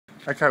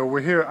Okay, well, we're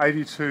here at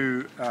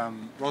 82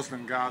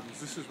 Rosaleen Gardens.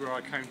 This is where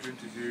I came to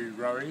interview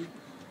Roie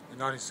in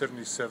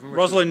 1977.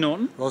 Rosaleen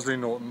Norton?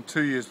 Rosaleen Norton,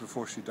 2 years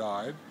before she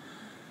died.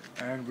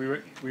 And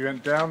we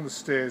went down the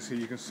stairs here.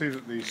 You can see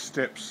that these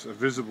steps are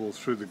visible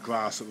through the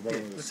glass at the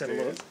bottom of the stairs.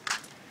 Let's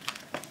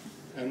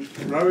have a look.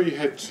 And Roie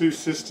had two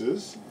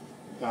sisters,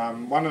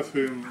 one of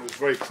whom was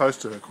very close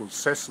to her, called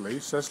Cecily.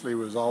 Cecily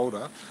was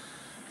older,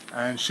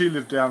 and she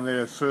lived down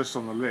there first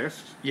on the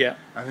left. Yeah.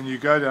 And then you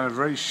go down a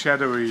very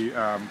shadowy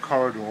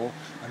corridor,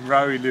 and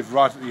Roie lived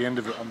right at the end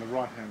of it on the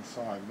right-hand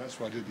side. And that's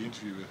where I did the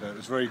interview with her. It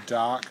was very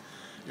dark,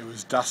 it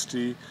was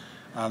dusty,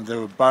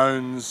 there were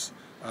bones,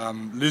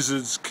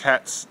 lizards,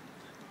 cats,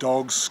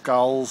 dogs,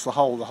 skulls, the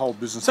whole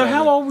business. So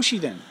how old was she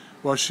then?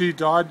 Well, she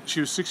died, she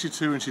was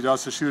 62 when she died,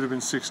 so she would have been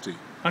 60.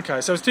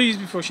 Okay, so it was 2 years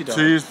before she died.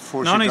 2 years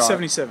before she died.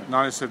 1977.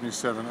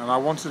 1977, and I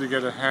wanted to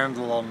get a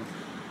handle on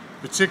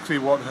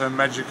particularly what her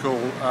magical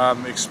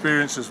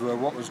experiences were,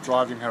 what was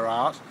driving her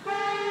art.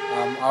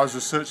 I was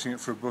researching it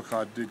for a book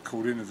I did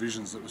called Inner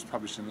Visions that was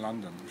published in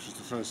London, which was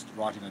the first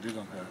writing I did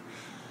on her.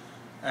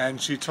 And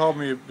she told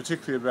me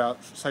particularly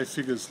about, say,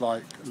 figures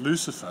like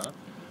Lucifer,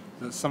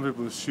 that some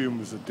people assume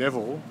was a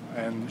devil,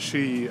 and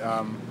she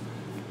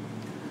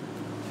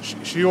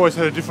always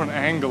had a different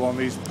angle on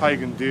these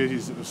pagan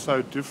deities that were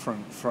so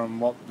different from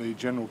what the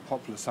general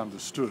populace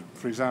understood.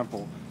 For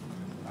example,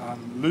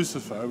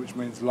 Lucifer, which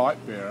means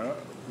light bearer,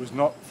 was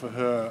not for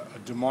her a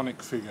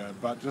demonic figure,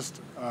 but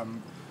just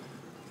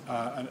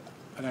an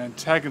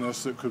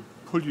antagonist that could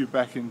pull you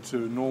back into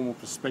a normal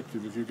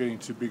perspective if you're getting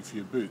too big for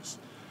your boots.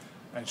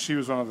 And she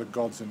was one of the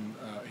gods in,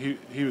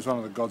 he was one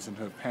of the gods in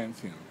her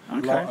pantheon,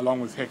 okay,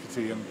 along with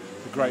Hecate and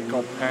the great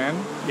god Pan.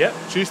 Yep.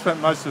 She spent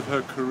most of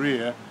her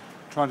career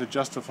trying to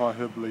justify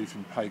her belief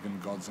in pagan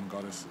gods and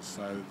goddesses,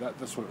 so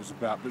that's what it was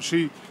about. But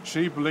she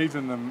believed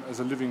in them as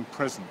a living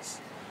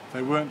presence.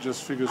 They weren't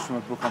just figures from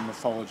a book on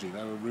mythology,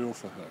 they were real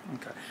for her.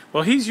 Okay.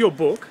 Well, here's your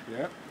book.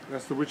 Yeah,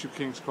 that's The Witch of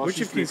King's Cross.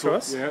 Witch of King's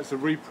Cross? Yeah, it's a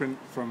reprint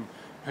from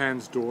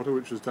Pan's Daughter,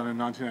 which was done in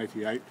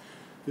 1988.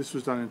 This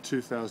was done in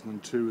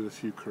 2002 with a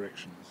few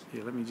corrections.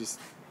 Yeah, let me just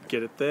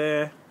get it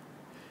there.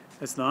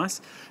 That's nice.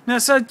 Now,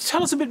 so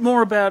tell us a bit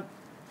more about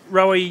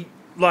Roie,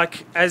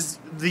 like, as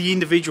the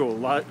individual.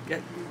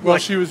 Well,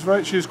 she was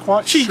quite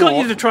short. She got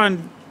you to try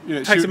and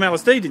take some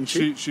LSD, didn't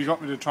she? She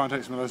got me to try and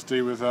take some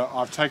LSD with her.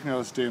 I've taken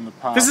LSD in the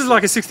past. This is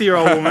like a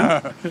 60-year-old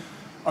woman.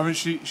 I mean,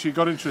 she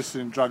got interested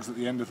in drugs at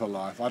the end of her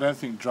life. I don't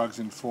think drugs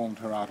informed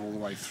her art all the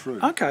way through.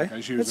 Okay,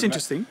 that's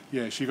interesting.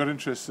 Yeah, she got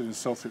interested in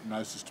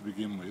self-hypnosis to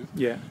begin with.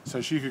 Yeah. So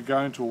she could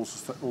go into all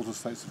the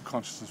states of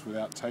consciousness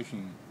without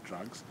taking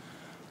drugs.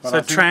 But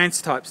so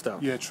trance-type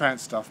stuff? Yeah,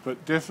 trance stuff.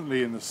 But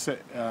definitely in the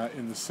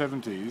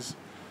 70s,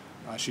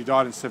 she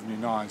died in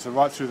 79, so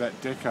right through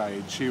that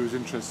decade she was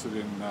interested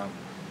in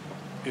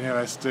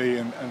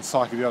LSD and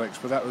psychedelics,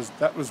 but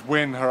that was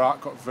when her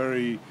art got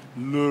very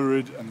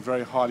lurid and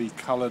very highly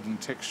coloured and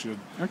textured.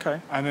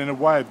 Okay. And in a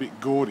way a bit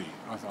gaudy,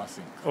 I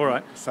think. All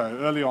right. So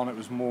early on it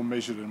was more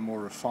measured and more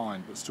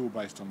refined, but still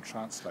based on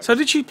trance states. So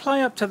did she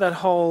play up to that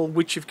whole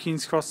Witch of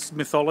King's Cross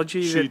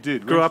mythology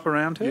that grew up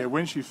around her? Yeah,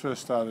 when she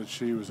first started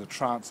she was a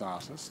trance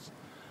artist,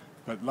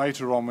 but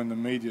later on when the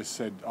media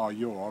said, oh,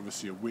 you're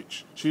obviously a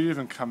witch, she'd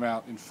even come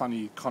out in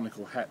funny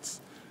conical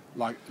hats,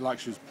 like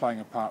she was playing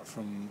a part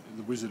from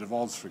The Wizard of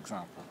Oz, for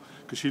example,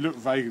 because she looked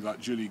vaguely like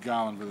Julie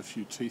Garland with a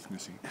few teeth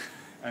missing.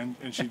 And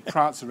she'd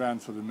prance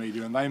around for the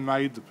media, and they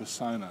made the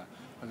persona,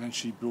 and then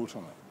she built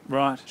on it.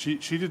 Right. She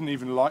didn't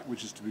even like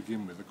witches to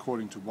begin with,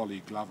 according to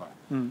Wally Glover.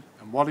 Mm.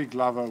 And Wally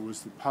Glover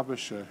was the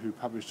publisher who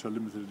published her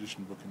limited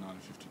edition book in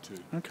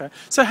 1952. Okay.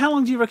 So how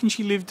long do you reckon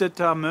she lived at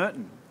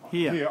Merton?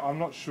 Here, I'm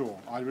not sure.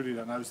 I really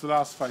don't know. It was the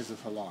last phase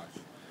of her life.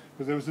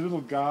 But there was a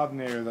little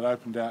garden area that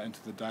opened out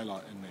into the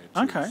daylight in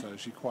there too, okay, so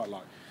she quite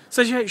liked it.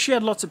 So she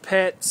had lots of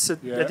pets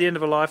at the end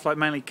of her life, like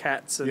mainly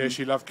cats. And yeah,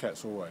 she loved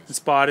cats always. And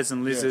spiders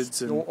and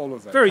lizards, yes, and all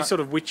of that. Very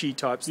sort of witchy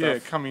type stuff. Yeah,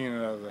 coming in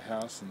and out of the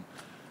house, and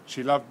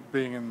she loved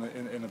being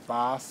in a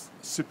bath,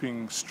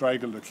 sipping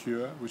Strega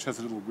liqueur, which has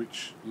a little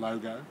witch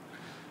logo,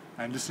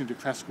 and listening to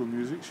classical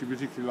music. She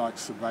particularly liked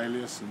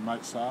Sibelius and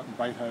Mozart and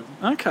Beethoven.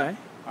 Okay.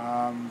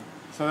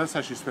 So that's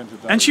how she spent her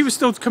days. And she was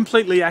still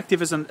completely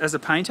active as a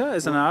painter,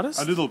 as an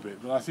artist? A little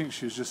bit, but I think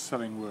she was just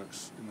selling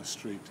works in the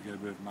street to get a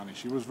bit of money.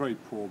 She was very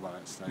poor by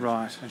that stage.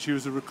 Right. And she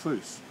was a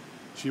recluse.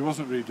 She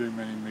wasn't really doing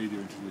many media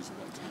interviews at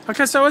that time.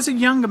 Okay, so as a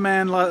younger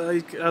man,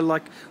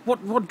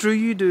 what drew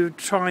you to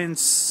try and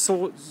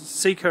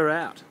seek her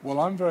out? Well,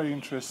 I'm very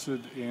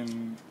interested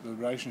in the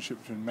relationship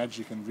between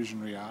magic and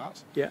visionary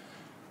art. Yeah.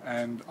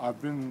 And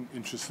I've been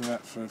interested in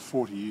that for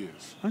 40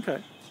 years.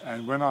 Okay.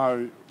 And when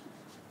I...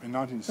 In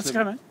 1970,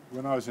 okay, mate.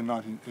 When I was in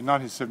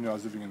 1970, I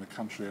was living in the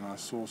country, and I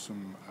saw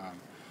some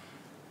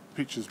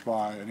pictures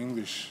by an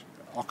English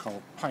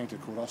occult painter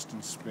called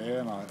Austin Spare,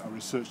 and I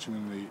researched him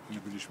in the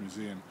British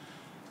Museum.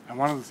 And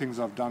one of the things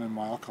I've done in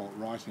my occult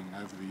writing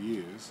over the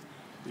years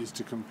is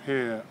to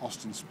compare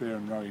Austin Spare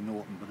and Roie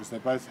Norton, because they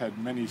both had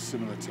many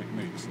similar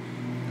techniques.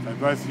 They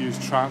both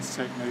used trance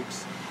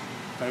techniques.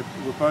 They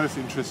were both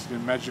interested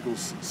in magical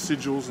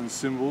sigils and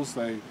symbols.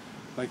 They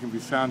They can be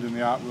found in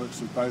the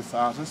artworks of both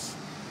artists.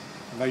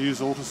 And they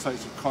use altered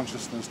states of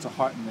consciousness to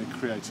heighten their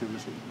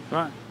creativity.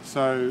 Right.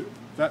 So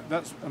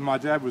that's. And my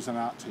dad was an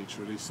art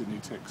teacher at East Sydney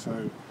Tech,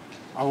 so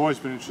I've always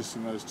been interested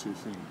in those two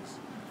things.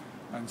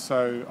 And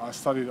so I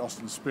studied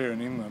Austin Spear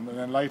in England, and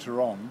then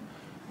later on,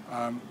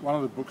 one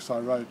of the books I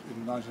wrote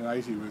in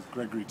 1980 with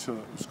Gregory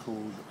Tillett was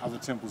called Other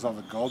Temples,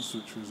 Other Gods,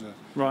 which was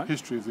a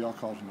history of the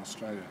occult in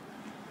Australia.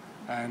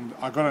 And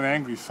I got an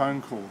angry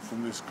phone call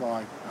from this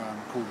guy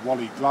called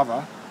Wally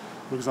Glover,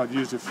 because I'd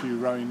used a few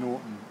Roie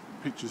Norton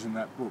pictures in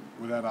that book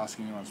without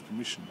asking anyone's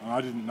permission. And I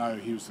didn't know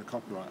he was the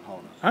copyright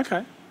holder.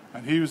 Okay.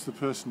 And he was the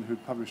person who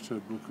published her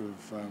book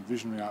of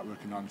visionary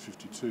artwork in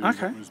 1952.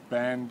 Okay. It was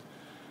banned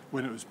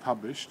when it was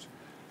published.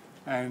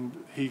 And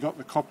he got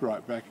the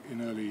copyright back in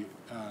the early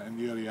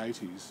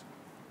 80s.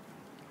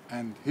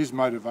 And his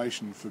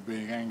motivation for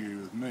being angry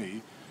with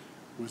me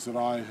was that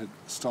I had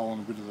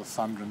stolen a bit of the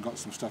thunder and got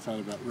some stuff out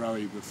about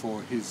Roie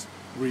before his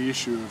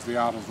reissue of The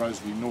Art of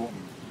Rosaleen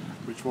Norton,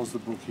 which was the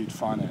book he'd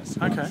financed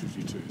in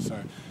 1952. So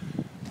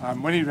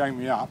when he rang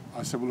me up,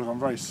 I said, well, look, I'm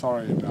very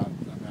sorry about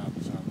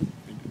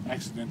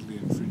accidentally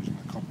infringing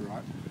the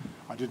copyright.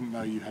 I didn't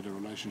know you had a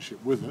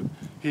relationship with it.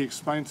 He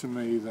explained to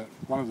me that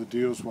one of the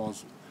deals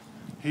was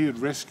he had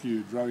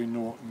rescued Roie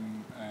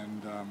Norton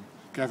and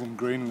Gavin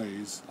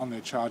Greenlees on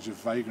their charge of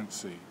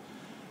vagrancy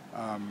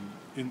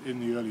in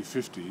the early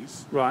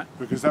 50s. Right.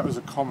 Because that was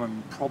a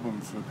common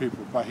problem for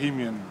people,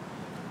 bohemian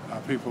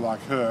people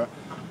like her,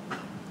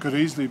 could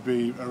easily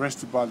be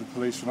arrested by the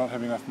police for not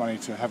having enough money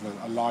to have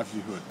a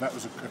livelihood. That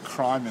was a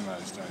crime in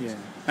those days. Yeah.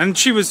 And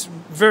she was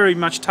very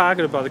much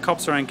targeted by the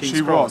cops around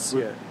King's Cross. She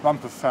was, with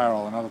Bumper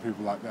Farrell and other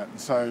people like that.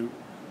 And so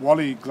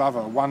Wally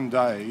Glover one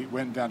day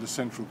went down to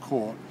Central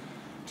Court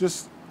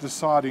just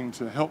deciding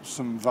to help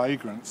some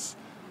vagrants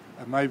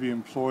and maybe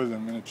employ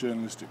them in a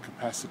journalistic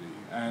capacity.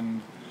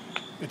 And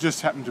it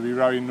just happened to be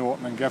Roie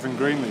Norton and Gavin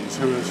Greenlees,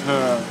 who was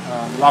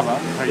her lover,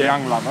 her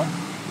young lover,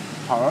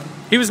 poet.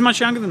 He was much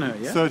younger than her,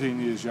 yeah? 13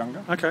 years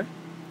younger. Okay.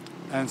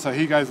 And so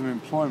he gave them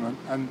employment,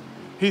 and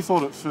he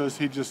thought at first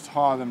he'd just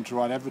hire them to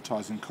write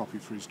advertising copy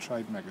for his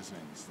trade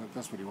magazines.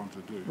 That's what he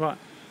wanted to do. Right.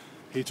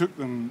 He took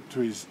them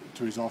to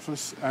his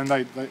office, and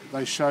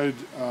they showed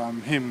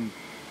him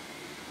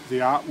the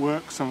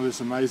artwork, some of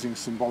this amazing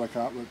symbolic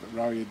artwork that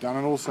Roie had done,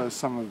 and also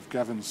some of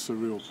Gavin's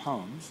surreal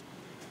poems.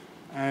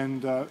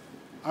 And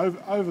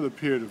over the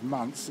period of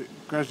months, it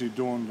gradually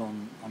dawned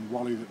on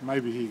Wally that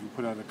maybe he could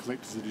put out a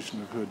collector's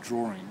edition of her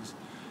drawings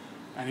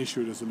and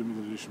issue it as a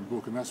limited edition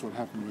book, and that's what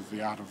happened with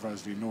The Art of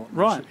Rosaleen Norton.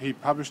 Right. He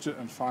published it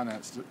and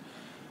financed it,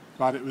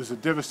 but it was a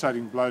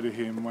devastating blow to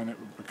him when it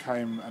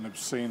became an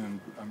obscene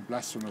and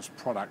blasphemous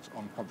product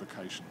on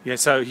publication. Yeah,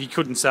 so he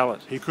couldn't sell it.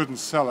 He couldn't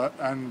sell it,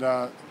 and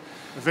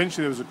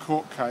eventually there was a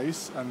court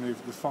case, and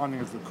the finding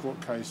of the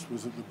court case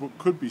was that the book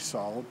could be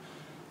sold,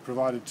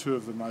 provided two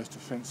of the most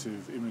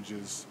offensive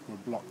images were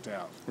blocked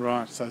out.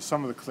 Right. So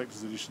some of the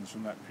collector's editions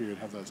from that period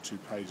have those two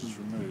pages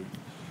removed.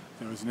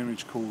 There was an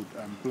image called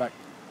Black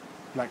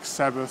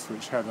Sabbath,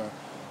 which had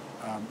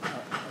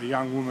a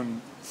young woman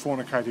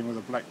fornicating with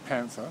a black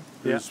panther,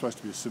 who was supposed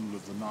to be a symbol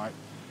of the night.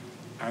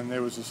 And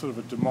there was a sort of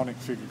a demonic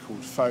figure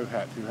called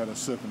Fohat, who had a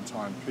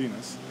serpentine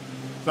penis.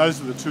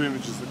 Those are the two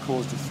images that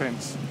caused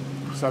offence.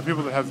 So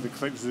people that have the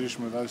collector's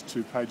edition with those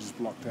two pages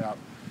blocked out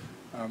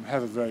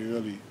have a very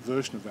early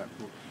version of that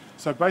book.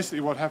 So basically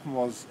what happened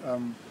was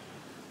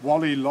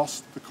Wally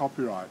lost the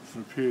copyright for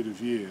a period of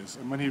years,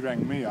 and when he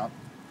rang me up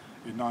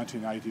in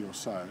 1980 or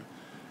so,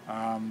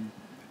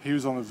 he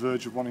was on the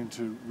verge of wanting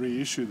to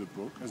reissue the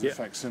book as a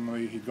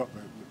facsimile. He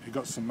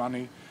got some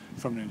money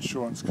from an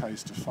insurance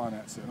case to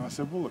finance it, and I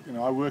said, well, look,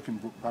 I work in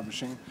book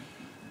publishing.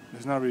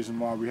 There's no reason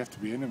why we have to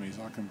be enemies.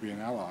 I can be an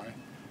ally.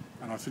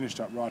 And I finished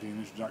up writing an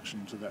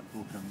introduction to that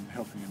book and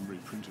helping him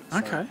reprint it.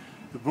 Okay. So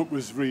the book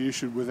was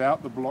reissued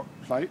without the block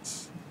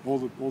plates. All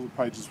the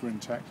pages were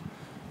intact,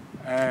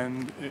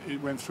 and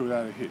it went through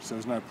without a hitch. There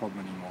was no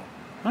problem anymore.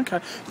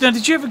 Okay. Now,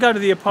 did you ever go to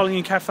the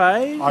Apollyon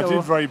Cafe? I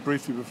did very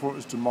briefly before it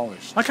was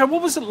demolished. Okay,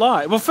 what was it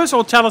like? Well, first of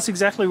all, tell us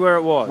exactly where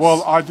it was.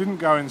 Well, I didn't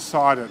go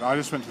inside it. I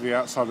just went to the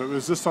outside. It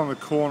was just on the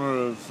corner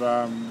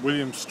of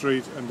William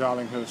Street and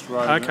Darlinghurst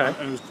Road. Okay.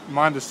 And it was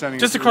my understanding.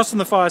 Just across from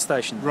the fire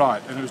station.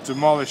 Right, and it was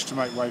demolished to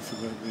make way for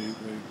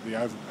the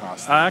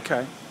overpass.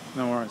 Okay.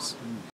 No worries.